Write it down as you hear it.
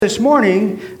This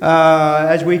morning,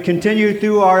 as we continue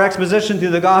through our exposition through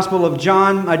the Gospel of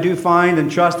John, I do find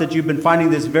and trust that you've been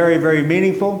finding this very, very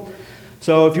meaningful.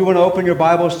 So if you want to open your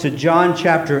Bibles to John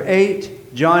chapter 8,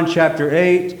 you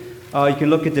can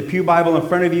look at the Pew Bible in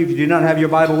front of you. If you do not have your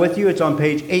Bible with you, it's on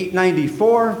page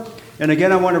 894. And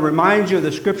again, I want to remind you of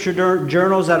the scripture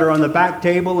journals that are on the back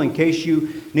table in case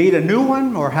you need a new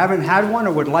one or haven't had one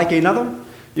or would like another.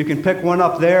 You can pick one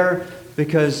up there.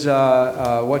 Because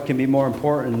what can be more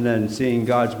important than seeing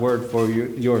God's Word for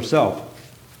yourself?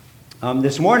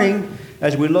 This morning,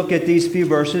 as we look at these few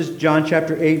verses, John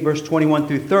chapter 8, verse 21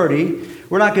 through 30,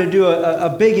 we're not going to do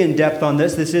a big in-depth on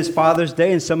this. This is Father's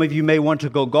Day, and some of you may want to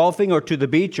go golfing or to the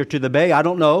beach or to the bay. I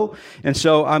don't know. And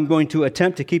so I'm going to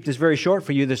attempt to keep this very short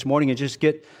for you this morning and just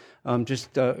kind of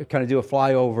do a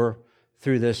flyover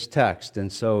through this text.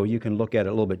 And so you can look at it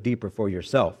a little bit deeper for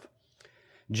yourself.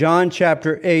 John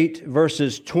chapter 8,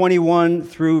 verses 21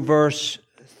 through verse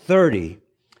 30.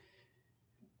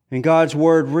 And God's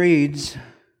word reads,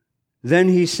 "Then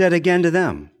he said again to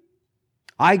them,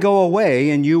 I go away,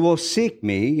 and you will seek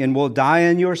me, and will die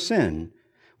in your sin.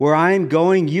 Where I am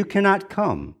going, you cannot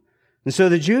come." And so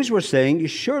the Jews were saying,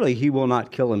 "Surely he will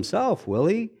not kill himself, will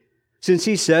he? Since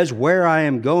he says, 'Where I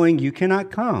am going, you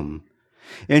cannot come.'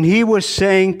 And he was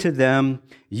saying to them,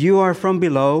 'You are from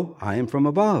below, I am from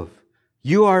above.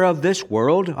 You are of this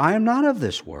world, I am not of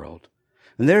this world.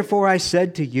 And therefore I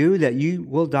said to you that you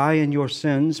will die in your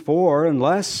sins, for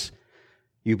unless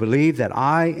you believe that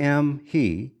I am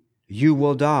he, you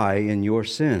will die in your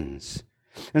sins.'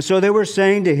 And so they were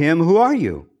saying to him, 'Who are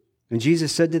you?' And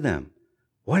Jesus said to them,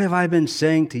 'What have I been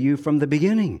saying to you from the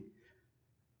beginning?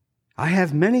 I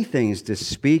have many things to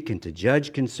speak and to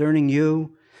judge concerning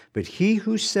you, but he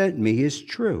who sent me is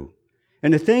true.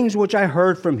 And the things which I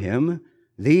heard from him,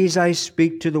 these I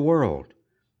speak to the world.'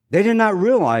 They did not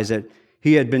realize that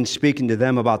he had been speaking to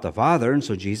them about the Father, and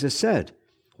so Jesus said,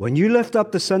 'When you lift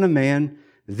up the Son of Man,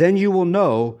 then you will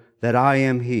know that I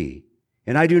am he.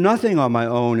 And I do nothing on my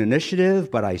own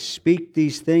initiative, but I speak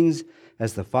these things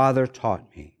as the Father taught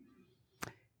me.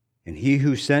 And he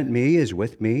who sent me is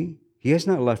with me. He has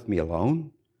not left me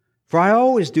alone, for I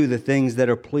always do the things that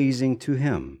are pleasing to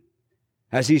him.'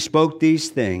 As he spoke these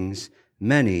things,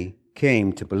 many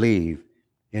came to believe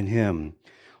in him."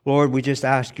 Lord, we just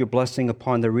ask your blessing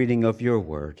upon the reading of your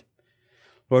word.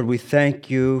 Lord, we thank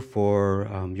you for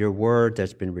your word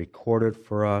that's been recorded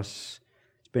for us.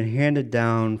 It's been handed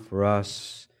down for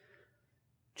us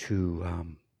to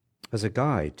as a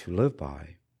guide to live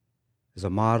by, as a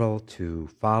model to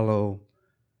follow.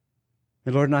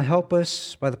 And Lord, now help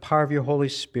us by the power of your Holy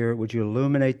Spirit. Would you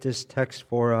illuminate this text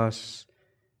for us?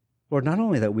 Lord, not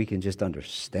only that we can just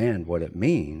understand what it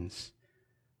means,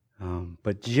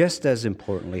 but just as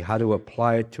importantly, how to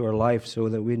apply it to our life so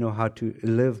that we know how to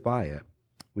live by it.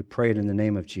 We pray it in the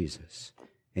name of Jesus.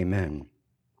 Amen.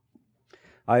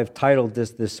 I have titled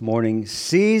this morning,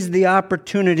 "Seize the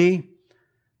Opportunity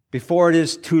Before It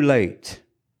Is Too Late."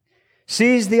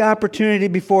 Seize the opportunity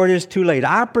before it is too late.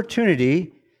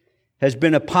 Opportunity has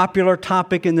been a popular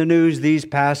topic in the news these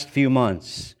past few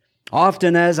months,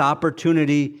 often as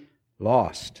opportunity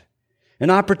lost. An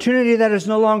opportunity that is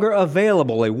no longer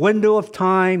available, a window of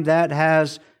time that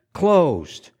has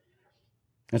closed.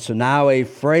 And so now a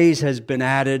phrase has been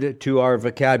added to our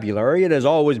vocabulary. It has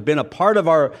always been a part of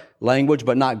our language,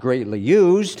 but not greatly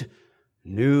used.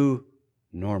 New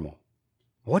normal.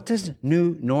 What does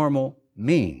new normal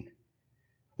mean?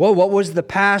 Well, what was the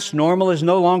past normal is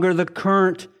no longer the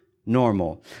current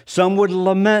normal. Some would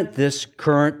lament this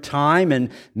current time and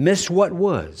miss what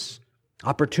was.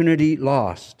 Opportunity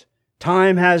lost.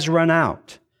 Time has run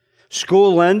out.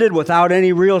 School ended without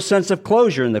any real sense of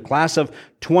closure, and the class of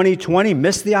 2020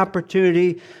 missed the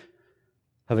opportunity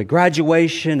of a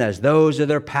graduation as those of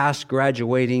their past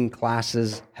graduating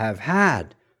classes have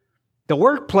had. The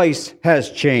workplace has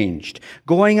changed.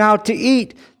 Going out to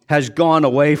eat has gone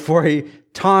away for a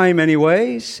time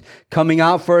anyways. Coming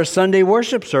out for a Sunday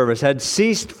worship service had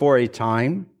ceased for a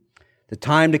time. The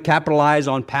time to capitalize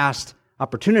on past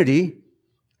opportunity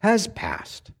has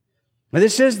passed. Now,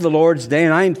 this is the Lord's Day,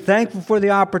 and I am thankful for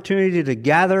the opportunity to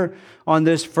gather on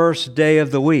this first day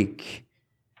of the week,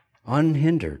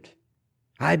 unhindered.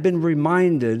 I've been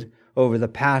reminded over the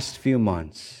past few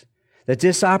months that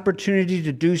this opportunity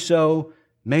to do so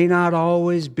may not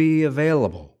always be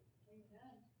available.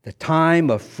 The time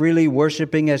of freely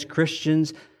worshiping as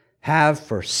Christians have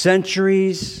for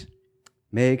centuries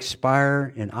may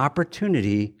expire, and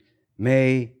opportunity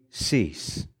may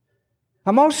cease.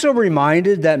 I'm also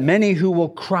reminded that many who will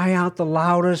cry out the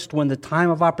loudest when the time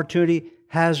of opportunity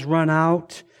has run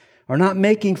out are not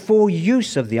making full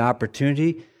use of the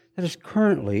opportunity that is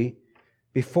currently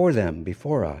before them,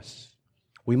 before us.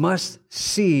 We must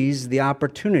seize the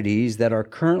opportunities that are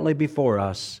currently before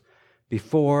us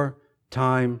before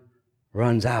time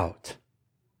runs out.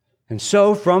 And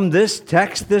so from this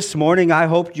text this morning, I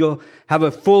hope you'll have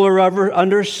a fuller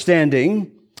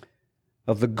understanding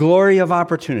of the glory of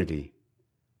opportunity,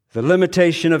 the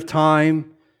limitation of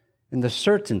time, and the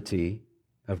certainty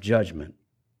of judgment.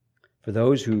 For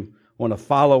those who want to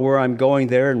follow where I'm going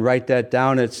there and write that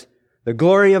down, it's the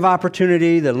glory of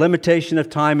opportunity, the limitation of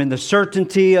time, and the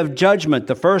certainty of judgment.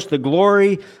 The first, the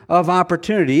glory of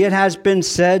opportunity. It has been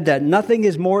said that nothing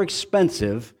is more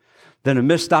expensive than a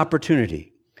missed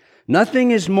opportunity.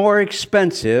 Nothing is more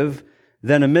expensive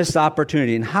than a missed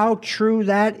opportunity. And how true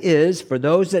that is for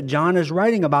those that John is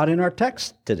writing about in our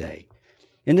text today.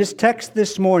 In this text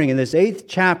this morning, in this 8th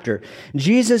chapter,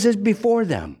 Jesus is before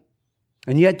them.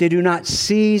 And yet they do not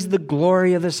seize the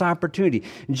glory of this opportunity.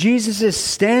 Jesus is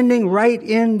standing right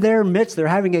in their midst. They're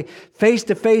having a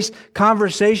face-to-face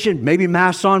conversation, maybe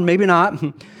masks on, maybe not,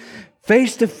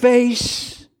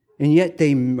 face-to-face, and yet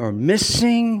they are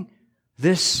missing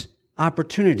this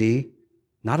opportunity,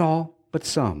 not all, but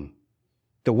some.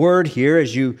 The word here,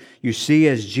 as you see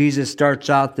as Jesus starts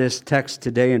out this text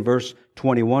today in verse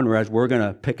 21, whereas we're going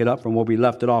to pick it up from where we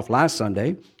left it off last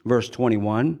Sunday, verse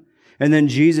 21, and then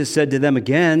Jesus said to them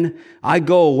again, I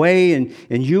go away and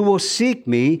you will seek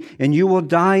me and you will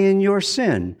die in your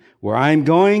sin. Where I'm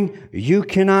going, you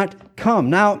cannot come.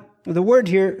 Now, the word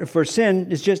here for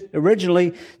sin is just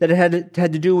originally that it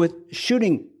had to do with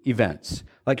shooting events.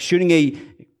 Like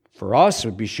for us, it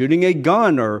would be shooting a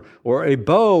gun or a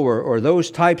bow or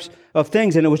those types of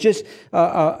things. And it was just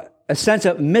a sense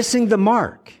of missing the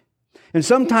mark. And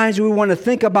sometimes we want to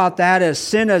think about that as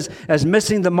sin as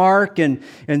missing the mark and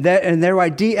there I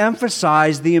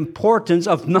de-emphasize the importance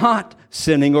of not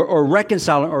sinning or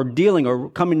reconciling or dealing or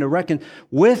coming to reckon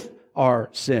with our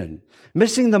sin.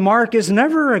 Missing the mark is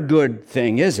never a good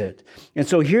thing, is it? And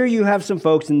so here you have some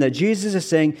folks and that Jesus is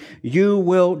saying, you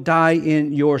will die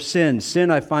in your sin. Sin,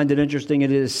 I find it interesting,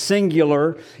 it is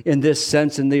singular in this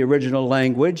sense in the original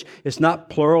language. It's not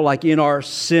plural like in our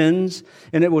sins.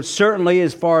 And it would certainly,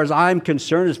 as far as I'm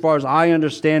concerned, as far as I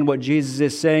understand what Jesus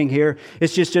is saying here,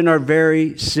 it's just in our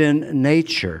very sin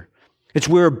nature. It's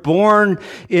we're born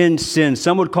in sin.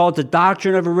 Some would call it the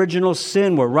doctrine of original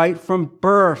sin. We're right from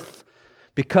birth.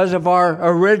 Because of our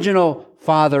original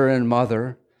father and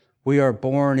mother, we are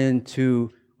born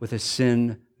with a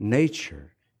sin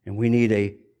nature, and we need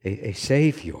a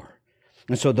Savior.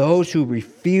 And so those who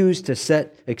refuse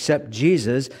to accept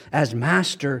Jesus as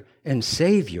Master and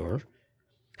Savior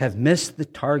have missed the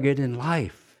target in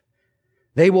life.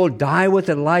 They will die with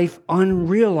a life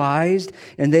unrealized,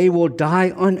 and they will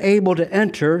die unable to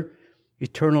enter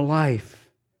eternal life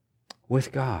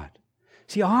with God.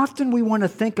 See, often we want to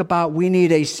think about we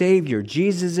need a Savior.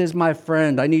 Jesus is my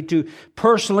friend. I need to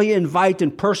personally invite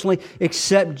and personally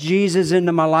accept Jesus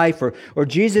into my life, or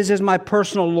Jesus is my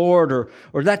personal Lord,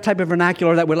 or that type of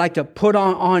vernacular that we like to put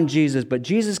on Jesus. But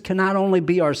Jesus cannot only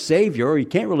be our Savior, or He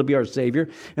can't really be our Savior,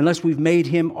 unless we've made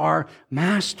Him our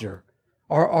Master,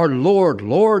 our Lord.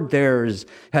 Lord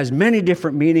has many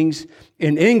different meanings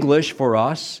in English for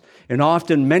us, and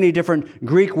often many different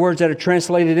Greek words that are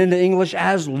translated into English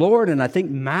as Lord. And I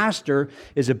think master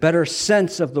is a better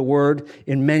sense of the word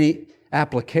in many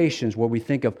applications where we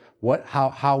think of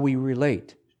how we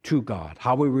relate to God,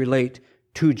 how we relate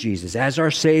to Jesus. As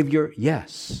our Savior,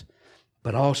 yes,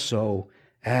 but also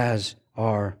as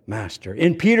our Master.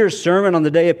 In Peter's sermon on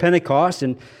the day of Pentecost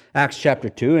in Acts chapter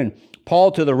 2, and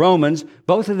Paul to the Romans,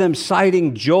 both of them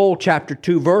citing Joel chapter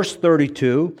 2, verse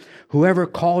 32, whoever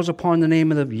calls upon the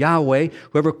name of Yahweh,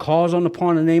 whoever calls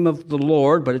upon the name of the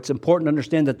Lord, but it's important to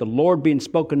understand that the Lord being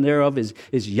spoken thereof is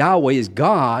Yahweh, is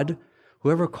God.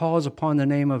 Whoever calls upon the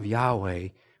name of Yahweh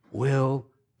will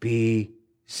be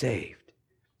saved,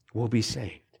 will be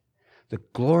saved. The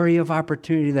glory of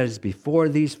opportunity that is before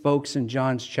these folks in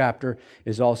John's chapter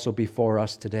is also before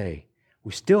us today.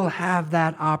 We still have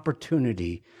that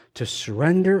opportunity to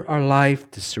surrender our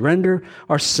life, to surrender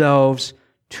ourselves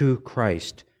to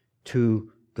Christ,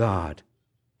 to God.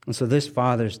 And so this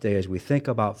Father's Day, as we think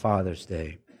about Father's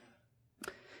Day,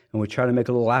 and we try to make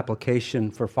a little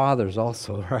application for fathers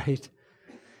also, right?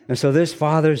 And so this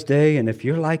Father's Day, and if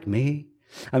you're like me,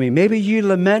 maybe you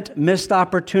lament missed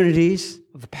opportunities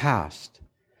of the past.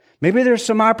 Maybe there's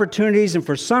some opportunities, and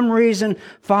for some reason,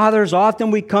 fathers,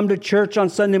 often we come to church on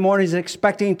Sunday mornings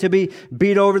expecting to be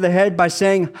beat over the head by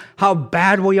saying how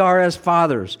bad we are as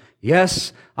fathers.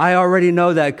 Yes, I already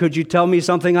know that. Could you tell me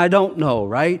something I don't know,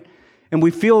 right? And we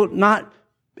feel not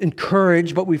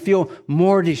encouraged, but we feel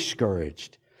more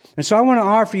discouraged. And so I want to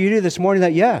offer you this morning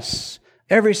that yes,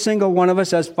 every single one of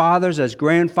us as fathers, as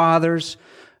grandfathers,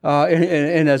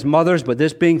 and as mothers, but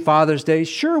this being Father's Day,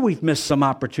 sure, we've missed some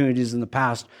opportunities in the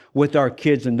past with our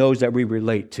kids and those that we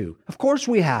relate to. Of course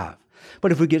we have.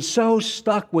 But if we get so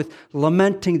stuck with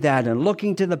lamenting that and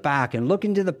looking to the back and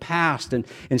looking to the past and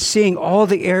seeing all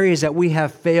the areas that we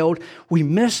have failed, we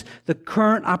miss the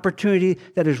current opportunity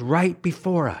that is right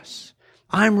before us.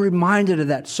 I'm reminded of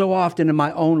that so often in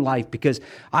my own life because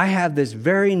I have this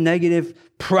very negative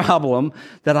problem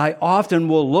that I often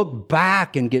will look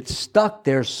back and get stuck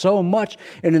there so much.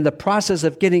 And in the process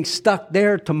of getting stuck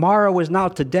there, tomorrow is now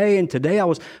today, and today I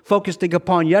was focusing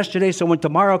upon yesterday. So when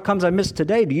tomorrow comes, I miss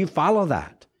today. Do you follow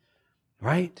that?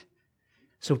 Right?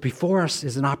 So before us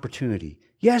is an opportunity.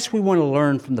 Yes, we want to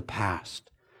learn from the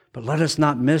past, but let us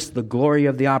not miss the glory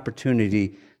of the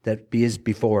opportunity that is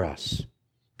before us.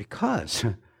 Because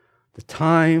the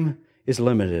time is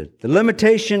limited. The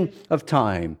limitation of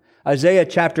time. Isaiah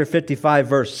chapter 55,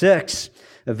 verse 6,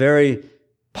 a very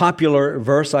popular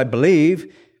verse, I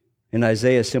believe. And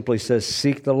Isaiah simply says,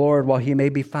 seek the Lord while he may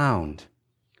be found.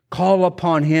 Call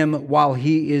upon him while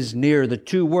he is near. The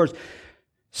two words,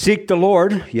 seek the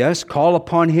Lord, yes. Call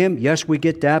upon him, yes, we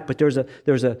get that. But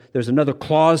there's another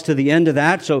clause to the end of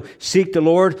that. So seek the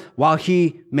Lord while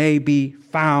he may be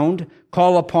found.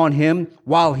 Call upon him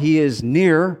while he is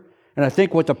near. And I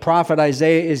think what the prophet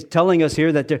Isaiah is telling us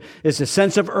here, that there is a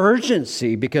sense of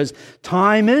urgency because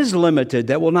time is limited.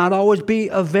 That will not always be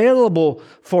available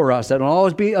for us. That will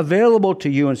always be available to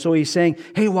you. And so he's saying,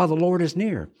 hey, while the Lord is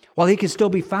near, while he can still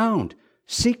be found,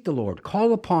 seek the Lord.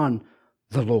 Call upon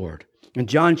the Lord. In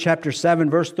John chapter 7,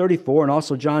 verse 34, and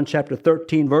also John chapter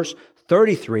 13, verse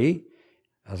 33,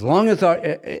 as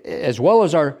well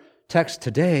as our text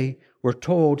today, we're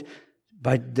told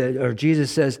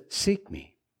Jesus says, seek me.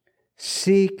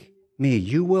 Seek me.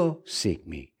 You will seek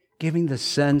me. Giving the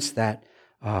sense that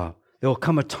there will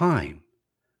come a time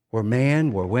where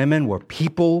man, where women, where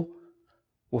people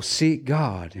will seek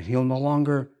God. And he'll no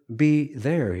longer be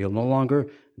there. He'll no longer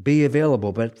be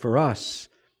available. But for us,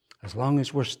 as long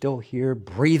as we're still here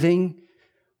breathing,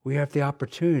 we have the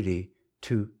opportunity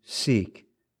to seek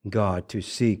God, to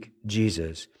seek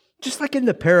Jesus. Just like in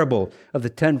the parable of the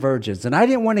 10 virgins. And I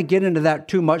didn't want to get into that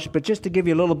too much, but just to give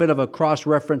you a little bit of a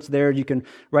cross-reference there, you can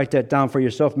write that down for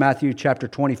yourself, Matthew chapter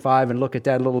 25, and look at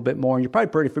that a little bit more. And you're probably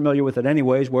pretty familiar with it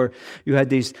anyways, where you had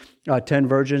these 10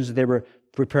 virgins. They were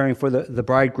preparing for the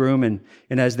bridegroom, and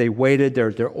as they waited,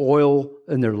 their oil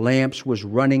and their lamps was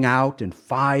running out, and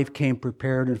 5 came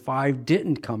prepared, and 5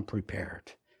 didn't come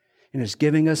prepared. And it's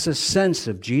giving us a sense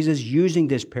of Jesus using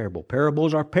this parable.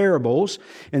 Parables are parables,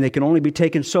 and they can only be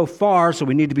taken so far, so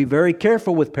we need to be very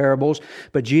careful with parables.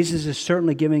 But Jesus is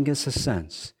certainly giving us a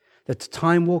sense that the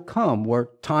time will come where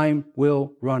time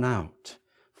will run out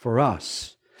for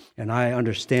us. And I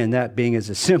understand that being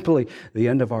as simply the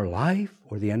end of our life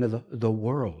or the end of the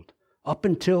world. Up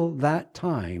until that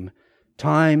time,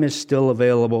 time is still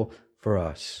available for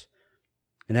us.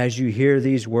 And as you hear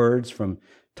these words from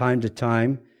time to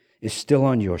time, is still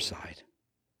on your side.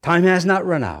 Time has not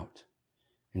run out.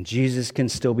 And Jesus can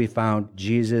still be found.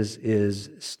 Jesus is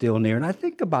still near. And I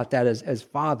think about that as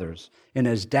fathers and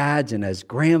as dads and as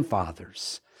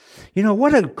grandfathers. You know,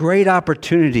 what a great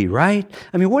opportunity, right?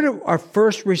 I mean, what our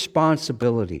first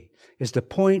responsibility is to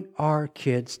point our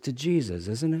kids to Jesus,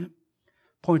 isn't it?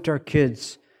 Point our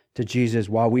kids to Jesus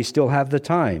while we still have the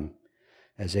time.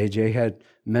 As AJ had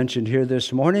mentioned here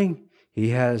this morning, he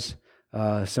has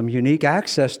some unique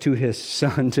access to his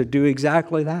son to do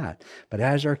exactly that. But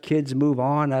as our kids move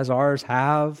on, as ours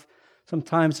have,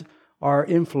 sometimes our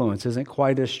influence isn't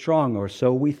quite as strong, or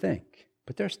so we think.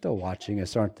 But they're still watching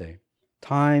us, aren't they?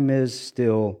 Time is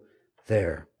still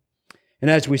there. And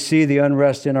as we see the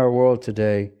unrest in our world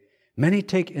today, many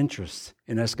take interest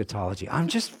in eschatology. I'm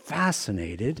just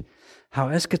fascinated how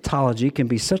eschatology can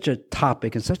be such a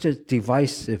topic and such a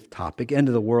divisive topic, end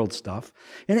of the world stuff.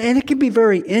 And it can be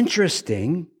very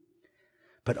interesting,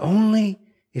 but only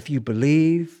if you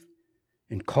believe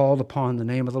and called upon the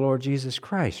name of the Lord Jesus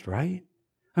Christ, right?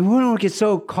 I mean, we don't get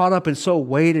so caught up and so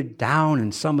weighted down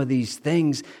in some of these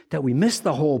things that we miss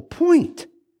the whole point,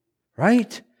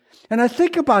 right? And I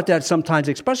think about that sometimes,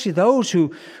 especially those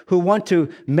who want to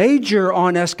major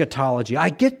on eschatology. I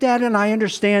get that and I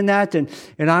understand that. And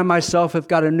I myself have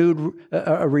got a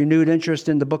renewed interest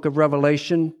in the book of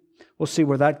Revelation. We'll see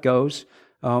where that goes.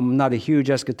 I'm not a huge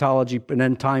eschatology and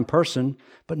end time person,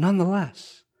 but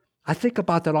nonetheless, I think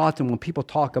about that often when people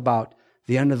talk about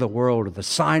the end of the world or the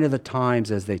sign of the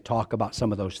times as they talk about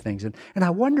some of those things. And I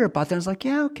wonder about that. It's like,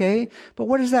 yeah, okay, but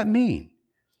what does that mean?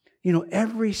 You know,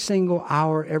 every single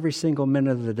hour, every single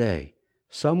minute of the day,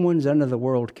 someone's end of the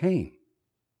world came,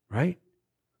 right?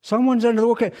 Someone's end of the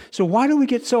world came. So why do we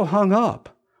get so hung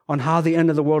up on how the end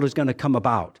of the world is going to come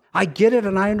about? I get it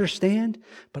and I understand,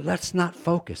 but let's not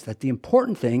focus. That the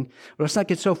important thing, let's not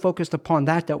get so focused upon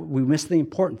that we miss the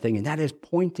important thing, and that is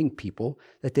pointing people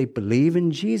that they believe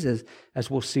in Jesus, as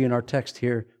we'll see in our text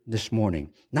here this morning.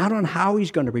 Not on how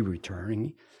he's going to be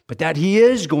returning, but that he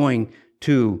is going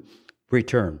to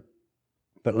return.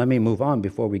 But let me move on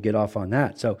before we get off on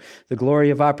that. So the glory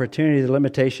of opportunity, the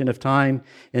limitation of time,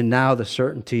 and now the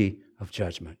certainty of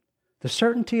judgment. The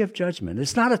certainty of judgment.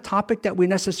 It's not a topic that we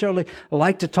necessarily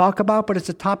like to talk about, but it's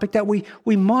a topic that we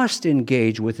must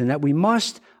engage with and that we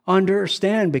must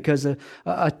understand, because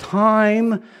a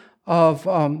time of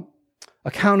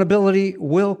accountability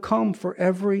will come for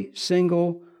every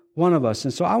single one of us.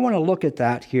 And so I want to look at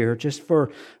that here just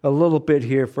for a little bit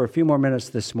here, for a few more minutes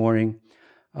this morning.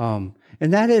 And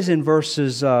that is in verse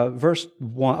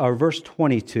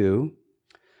 22.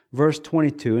 Verse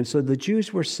 22, and so the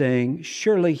Jews were saying,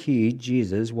 surely he,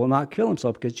 Jesus, will not kill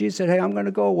himself, because Jesus said, hey, I'm going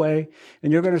to go away,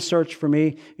 and you're going to search for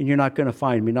me, and you're not going to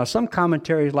find me. Now, some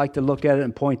commentaries like to look at it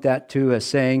and point that to as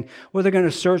saying, well, they're going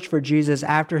to search for Jesus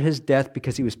after his death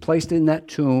because he was placed in that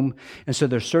tomb, and so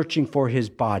they're searching for his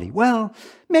body. Well,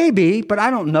 maybe, but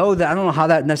I don't know how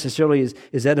that necessarily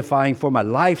is edifying for my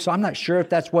life, so I'm not sure if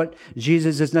that's what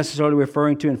Jesus is necessarily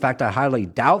referring to. In fact, I highly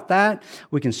doubt that.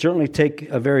 We can certainly take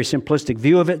a very simplistic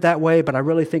view of it that way, but I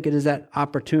really think it is that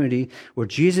opportunity where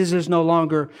Jesus is no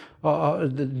longer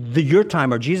your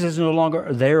time, or Jesus is no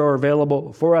longer there or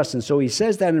available for us. And so he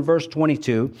says that in verse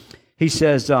 22. He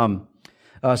says, so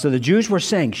the Jews were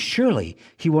saying, surely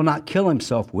he will not kill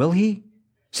himself, will he?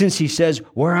 Since he says,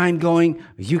 where I'm going,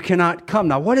 you cannot come.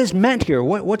 Now, what is meant here?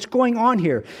 What's going on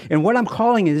here? And what I'm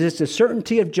calling it is the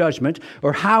certainty of judgment,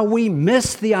 or how we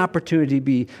miss the opportunity to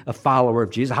be a follower of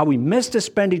Jesus, how we miss to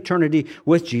spend eternity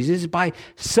with Jesus by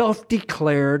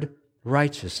self-declared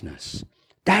righteousness.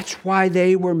 That's why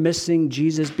they were missing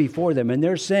Jesus before them. And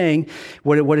they're saying,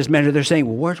 what is meant? They're saying,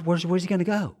 well, where's he going to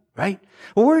go? Right?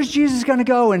 Well, where's Jesus going to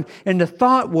go? And the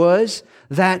thought was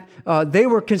that they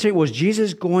were considering, was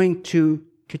Jesus going to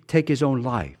take his own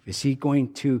life? Is he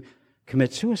going to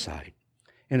commit suicide?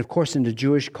 And of course, in the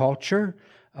Jewish culture,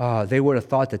 they would have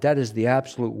thought that is the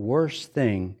absolute worst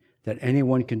thing that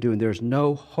anyone can do, and there's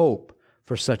no hope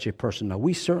for such a person. Now,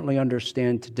 we certainly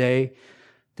understand today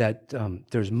that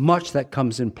there's much that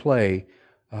comes in play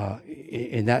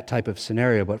in that type of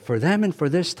scenario, but for them and for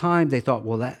this time, they thought,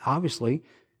 well, that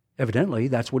evidently,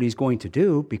 that's what he's going to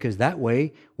do, because that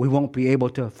way we won't be able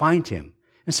to find him.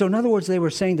 And so, in other words, they were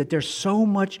saying that they're so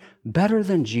much better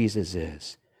than Jesus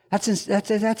is.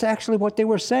 That's actually what they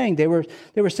were saying. They were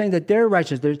saying that they're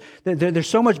righteous. They're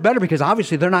so much better because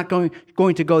obviously they're not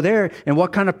going to go there. And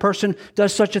what kind of person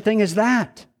does such a thing as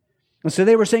that? And so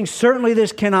they were saying, certainly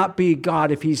this cannot be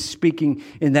God if he's speaking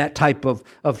in that type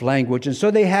of language. And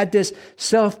so they had this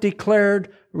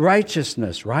self-declared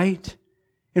righteousness, right?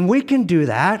 And we can do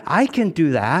that. I can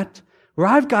do that. Where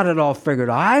I've got it all figured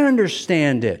out. I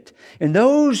understand it. And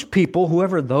those people,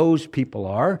 whoever those people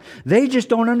are, they just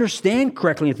don't understand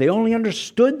correctly. If they only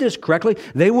understood this correctly,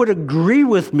 they would agree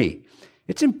with me.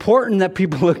 It's important that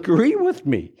people agree with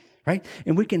me, right?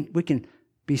 And we can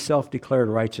be self-declared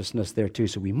righteousness there too.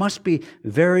 So we must be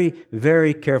very,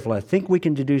 very careful. I think we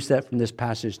can deduce that from this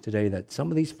passage today, that some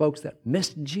of these folks that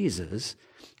missed Jesus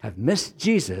have missed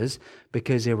Jesus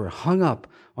because they were hung up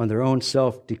on their own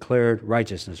self-declared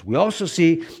righteousness. We also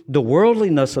see the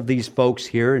worldliness of these folks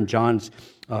here in John's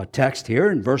text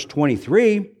here in verse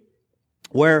 23,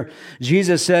 where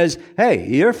Jesus says, hey,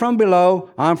 you're from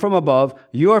below, I'm from above.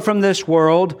 You are from this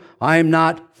world, I am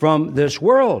not from this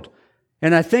world.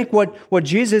 And I think what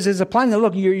Jesus is applying,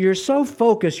 look, you're so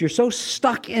focused, you're so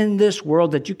stuck in this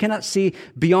world that you cannot see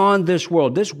beyond this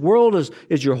world. This world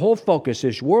is your whole focus.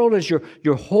 This world is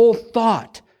your whole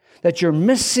thought, that you're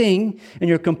missing, and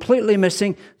you're completely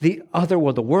missing the other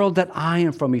world, the world that I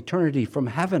am from eternity, from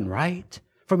heaven, right?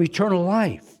 From eternal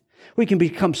life. We can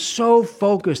become so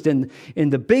focused in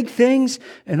the big things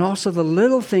and also the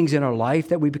little things in our life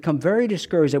that we become very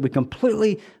discouraged, that we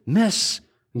completely miss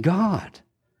God.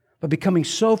 But becoming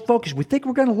so focused, we think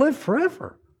we're going to live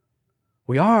forever.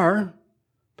 We are,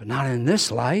 but not in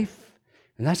this life.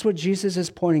 And that's what Jesus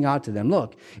is pointing out to them.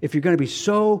 Look, if you're going to be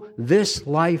so this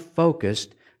life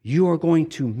focused, you are going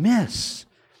to miss.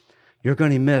 You're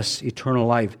going to miss eternal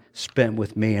life spent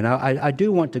with me. And I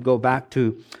do want to go back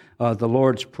to the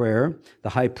Lord's Prayer, the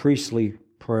high priestly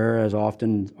prayer, as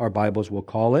often our Bibles will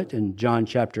call it, in John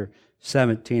chapter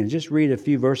 17. And just read a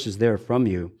few verses there from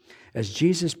you. As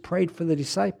Jesus prayed for the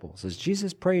disciples, as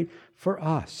Jesus prayed for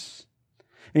us.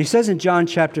 And he says in John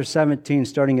chapter 17,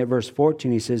 starting at verse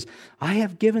 14, he says, I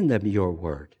have given them your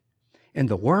word, and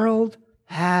the world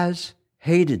has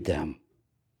hated them.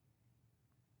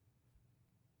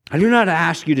 I do not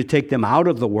ask you to take them out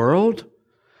of the world,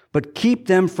 but keep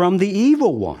them from the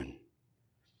evil one.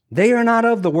 They are not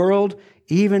of the world,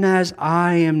 even as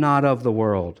I am not of the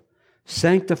world.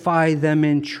 Sanctify them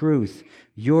in truth.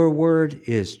 Your word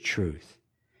is truth.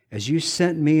 As you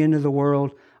sent me into the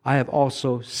world, I have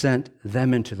also sent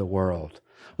them into the world.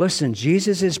 Listen,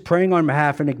 Jesus is praying on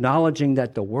behalf and acknowledging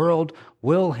that the world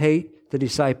will hate the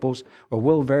disciples or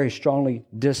will very strongly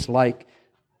dislike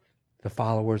the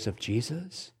followers of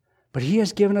Jesus. But he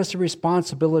has given us a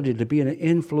responsibility to be an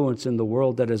influence in the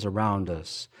world that is around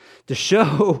us, to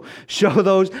show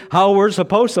those how we're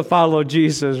supposed to follow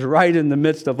Jesus right in the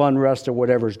midst of unrest or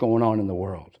whatever is going on in the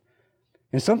world.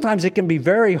 And sometimes it can be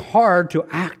very hard to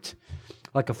act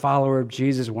like a follower of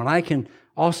Jesus when I can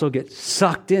also get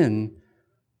sucked in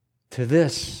to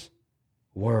this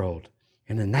world.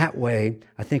 And in that way,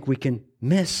 I think we can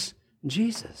miss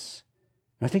Jesus.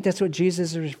 And I think that's what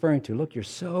Jesus is referring to. Look, you're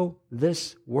so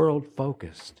this world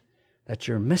focused that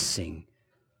you're missing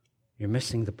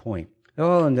the point.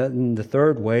 Oh, and the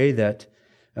third way that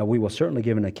we will certainly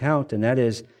give an account, and that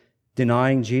is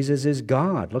denying Jesus is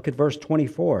God. Look at verse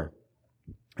 24.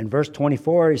 In verse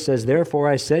 24, he says, therefore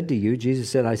I said to you, Jesus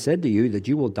said, I said to you that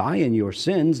you will die in your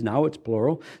sins. Now it's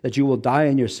plural, that you will die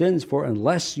in your sins, for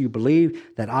unless you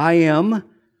believe that I am, of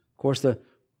course the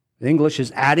English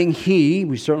is adding he,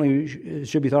 we certainly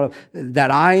should be thought of,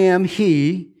 that I am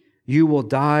he, you will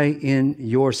die in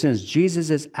your sins. Jesus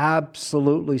is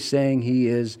absolutely saying he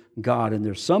is God. And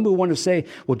there's some who want to say,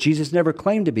 well, Jesus never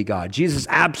claimed to be God. Jesus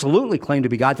absolutely claimed to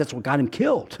be God. That's what got him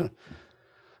killed.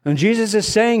 And Jesus is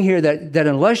saying here that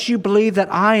unless you believe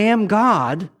that I am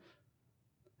God, and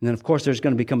then of course there's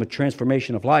going to become a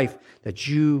transformation of life, that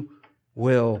you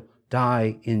will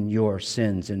die in your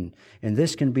sins. And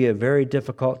this can be a very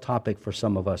difficult topic for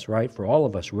some of us, right? For all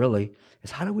of us, really, is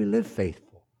how do we live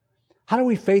faithful? How do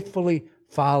we faithfully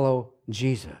follow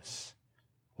Jesus?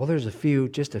 Well, there's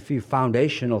just a few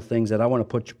foundational things that I want to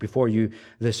put before you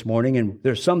this morning, and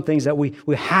there's some things that we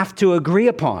have to agree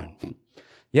upon.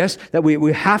 Yes, that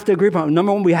we have to agree upon.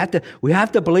 Number one, we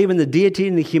have to believe in the deity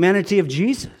and the humanity of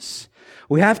Jesus.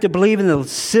 We have to believe in the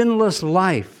sinless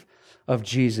life of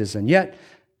Jesus, and yet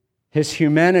his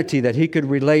humanity, that he could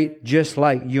relate just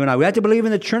like you and I. We have to believe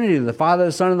in the Trinity, the Father,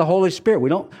 the Son, and the Holy Spirit.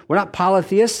 We're not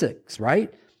polytheistics,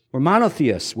 right? We're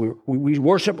monotheists. We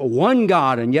worship one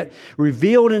God, and yet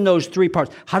revealed in those three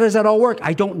parts. How does that all work?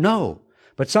 I don't know.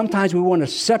 But sometimes we want to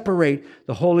separate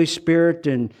the Holy Spirit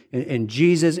and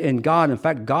Jesus and God. In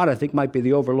fact, God, I think, might be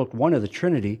the overlooked one of the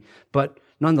Trinity. But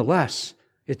nonetheless,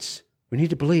 we need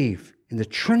to believe in the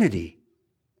Trinity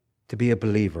to be a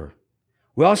believer.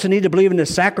 We also need to believe in the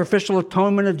sacrificial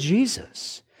atonement of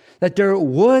Jesus, that there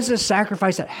was a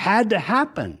sacrifice that had to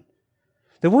happen.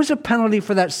 There was a penalty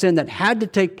for that sin that had to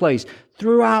take place.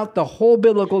 Throughout the whole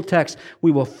biblical text,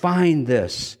 we will find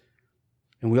this.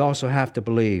 And we also have to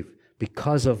believe,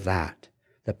 because of that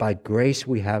by grace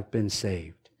we have been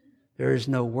saved. There is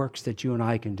no works that you and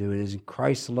I can do. It is in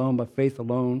Christ alone, by faith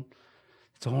alone.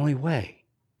 It's the only way.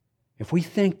 If we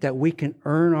think that we can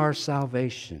earn our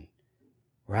salvation,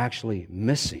 we're actually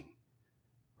missing.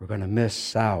 We're going to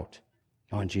miss out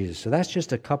on Jesus. So that's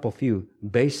just a few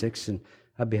basics, and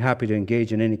I'd be happy to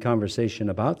engage in any conversation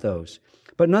about those.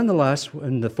 But nonetheless,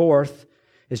 and the fourth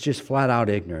is just flat out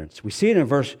ignorance. We see it in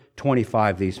verse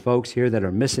 25, these folks here that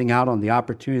are missing out on the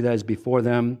opportunity that is before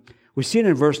them. We see it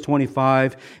in verse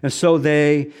 25, and so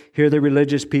they, here the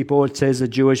religious people, it says the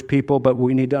Jewish people, but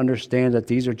we need to understand that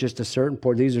these are just a certain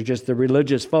part, these are just the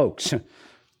religious folks.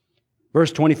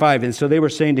 Verse 25, and so they were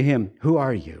saying to him, who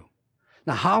are you?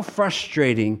 Now, how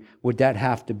frustrating would that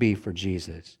have to be for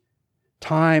Jesus?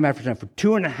 Time after time, for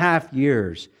 2.5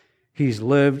 years, he's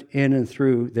lived in and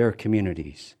through their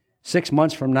communities. 6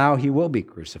 months from now, he will be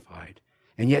crucified.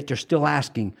 And yet they're still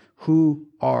asking, who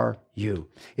are you?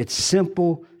 It's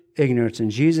simple ignorance.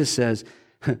 And Jesus says,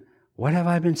 what have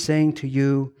I been saying to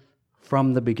you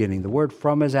from the beginning? The word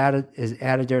from is added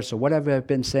there. So what have I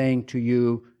been saying to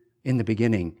you in the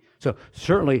beginning? So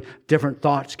certainly different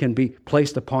thoughts can be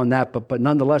placed upon that, but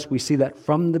nonetheless we see that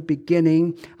from the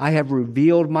beginning I have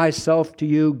revealed myself to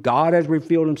you. God has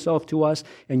revealed himself to us,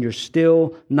 and you're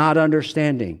still not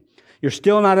understanding. You're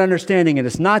still not understanding it.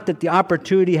 It's not that the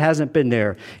opportunity hasn't been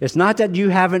there. It's not that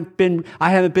I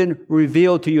haven't been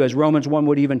revealed to you, as Romans 1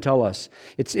 would even tell us.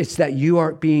 It's that you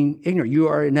are being ignorant. You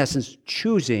are in essence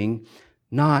choosing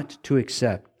not to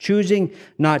accept, choosing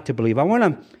not to believe. I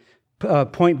want to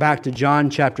point back to John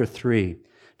chapter 3.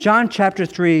 John chapter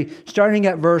 3, starting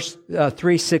at verse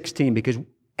 3:16, because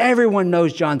everyone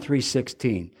knows John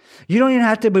 3:16. You don't even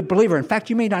have to be a believer. In fact,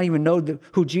 you may not even know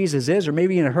who Jesus is, or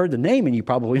maybe you even heard the name, and you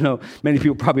probably know, many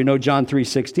people probably know John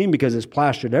 3:16 because it's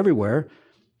plastered everywhere.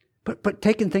 But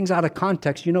taking things out of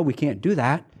context, we can't do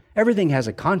that. Everything has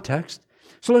a context.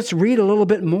 So let's read a little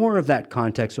bit more of that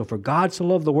context. So for God so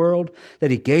loved the world that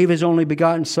he gave his only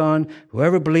begotten Son,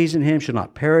 whoever believes in him shall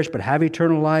not perish but have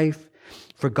eternal life.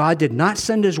 For God did not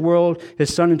send his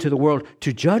Son into the world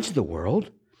to judge the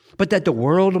world, but that the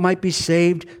world might be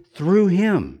saved through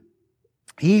him.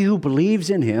 He who believes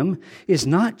in him is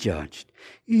not judged.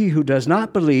 He who does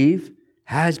not believe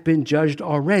has been judged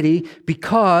already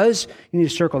because, you need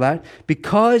to circle that,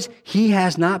 because he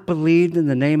has not believed in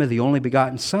the name of the only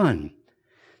begotten Son.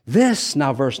 This,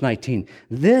 now verse 19,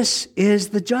 this is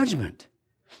the judgment,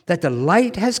 that the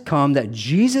light has come, that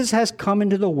Jesus has come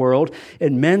into the world,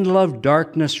 and men love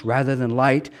darkness rather than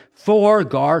light, for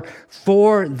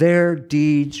their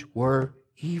deeds were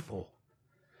evil.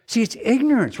 See, it's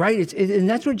ignorance, right? And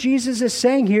that's what Jesus is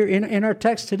saying here in our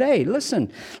text today. Listen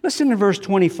to verse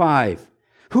 25.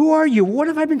 Who are you? What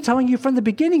have I been telling you from the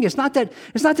beginning? It's not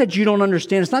that you don't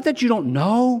understand. It's not that you don't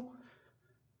know,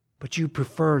 but you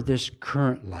prefer this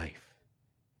current life.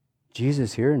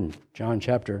 Jesus here in John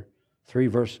chapter 3,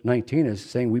 verse 19 is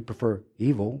saying we prefer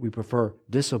evil. We prefer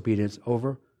disobedience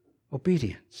over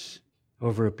obedience.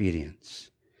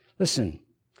 Listen,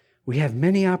 we have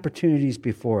many opportunities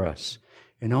before us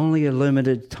and only a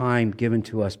limited time given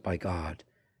to us by God.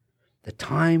 The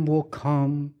time will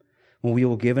come when we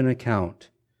will give an account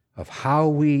of how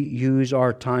we use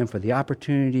our time for the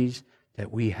opportunities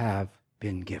that we have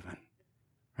been given,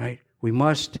 right? We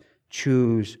must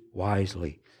choose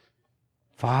wisely.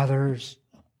 Fathers,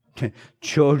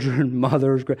 children,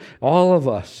 mothers, all of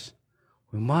us,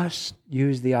 we must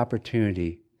use the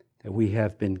opportunity that we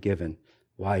have been given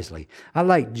wisely. I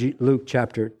like Luke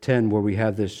chapter 10 where we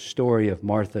have this story of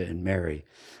Martha and Mary.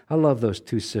 I love those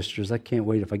two sisters. I can't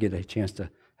wait if I get a chance to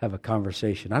have a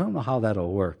conversation. I don't know how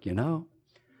that'll work,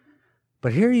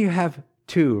 But here you have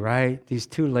two, right? These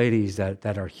two ladies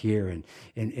that are here,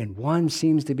 and one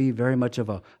seems to be very much of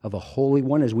a holy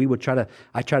one, as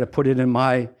I try to put it in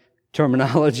my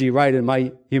terminology, right, in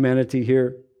my humanity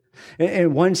here.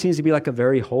 And one seems to be like a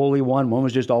very holy one. One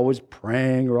was just always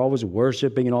praying or always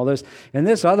worshiping and all this. And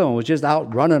this other one was just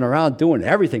out running around doing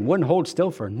everything, wouldn't hold still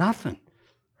for nothing,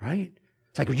 right?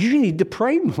 It's like, well, you need to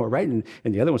pray more, right? And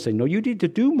the other one say, no, you need to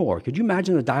do more. Could you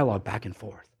imagine the dialogue back and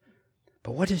forth?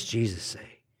 But what does Jesus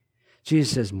say?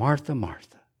 Jesus says, Martha,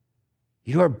 Martha,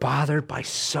 you are bothered by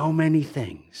so many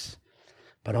things,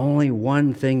 but only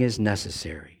one thing is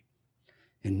necessary.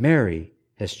 And Mary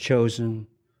has chosen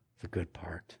the good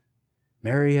part.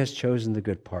 Mary has chosen the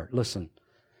good part. Listen,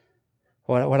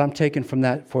 what I'm taking from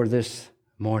that for this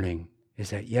morning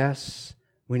is that, yes,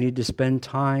 we need to spend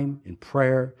time in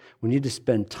prayer. We need to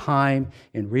spend time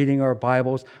in reading our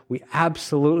Bibles. We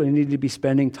absolutely need to be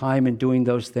spending time in doing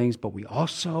those things, but we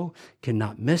also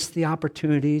cannot miss the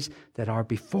opportunities that are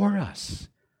before us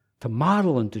to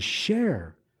model and to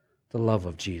share the love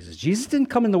of Jesus. Jesus didn't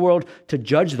come in the world to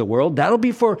judge the world. That'll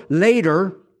be for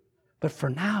later. But for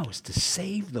now, it's to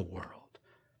save the world.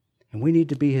 And we need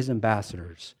to be his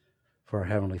ambassadors for our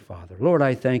Heavenly Father. Lord,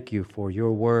 I thank you for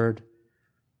your word.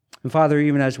 And Father,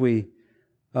 even as we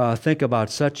think about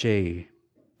such a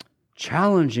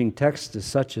challenging text as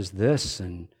such as this,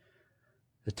 and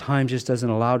the time just doesn't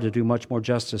allow to do much more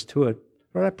justice to it,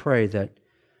 Lord, I pray that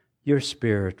your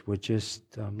Spirit would just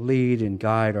lead and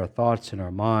guide our thoughts and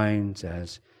our minds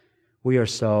as we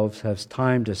ourselves have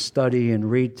time to study and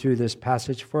read through this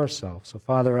passage for ourselves. So,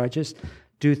 Father, I just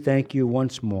do thank you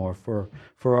once more for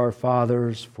our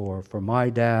fathers, for my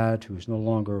dad, who's no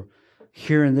longer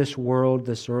here in this world,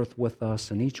 this earth with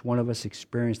us, and each one of us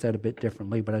experienced that a bit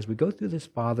differently. But as we go through this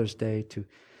Father's Day, to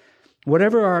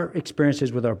whatever our experience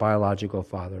is with our biological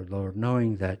father, Lord,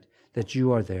 knowing that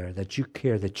you are there, that you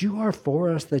care, that you are for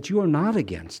us, that you are not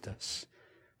against us,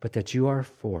 but that you are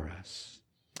for us.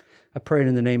 I pray it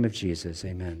in the name of Jesus.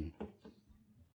 Amen.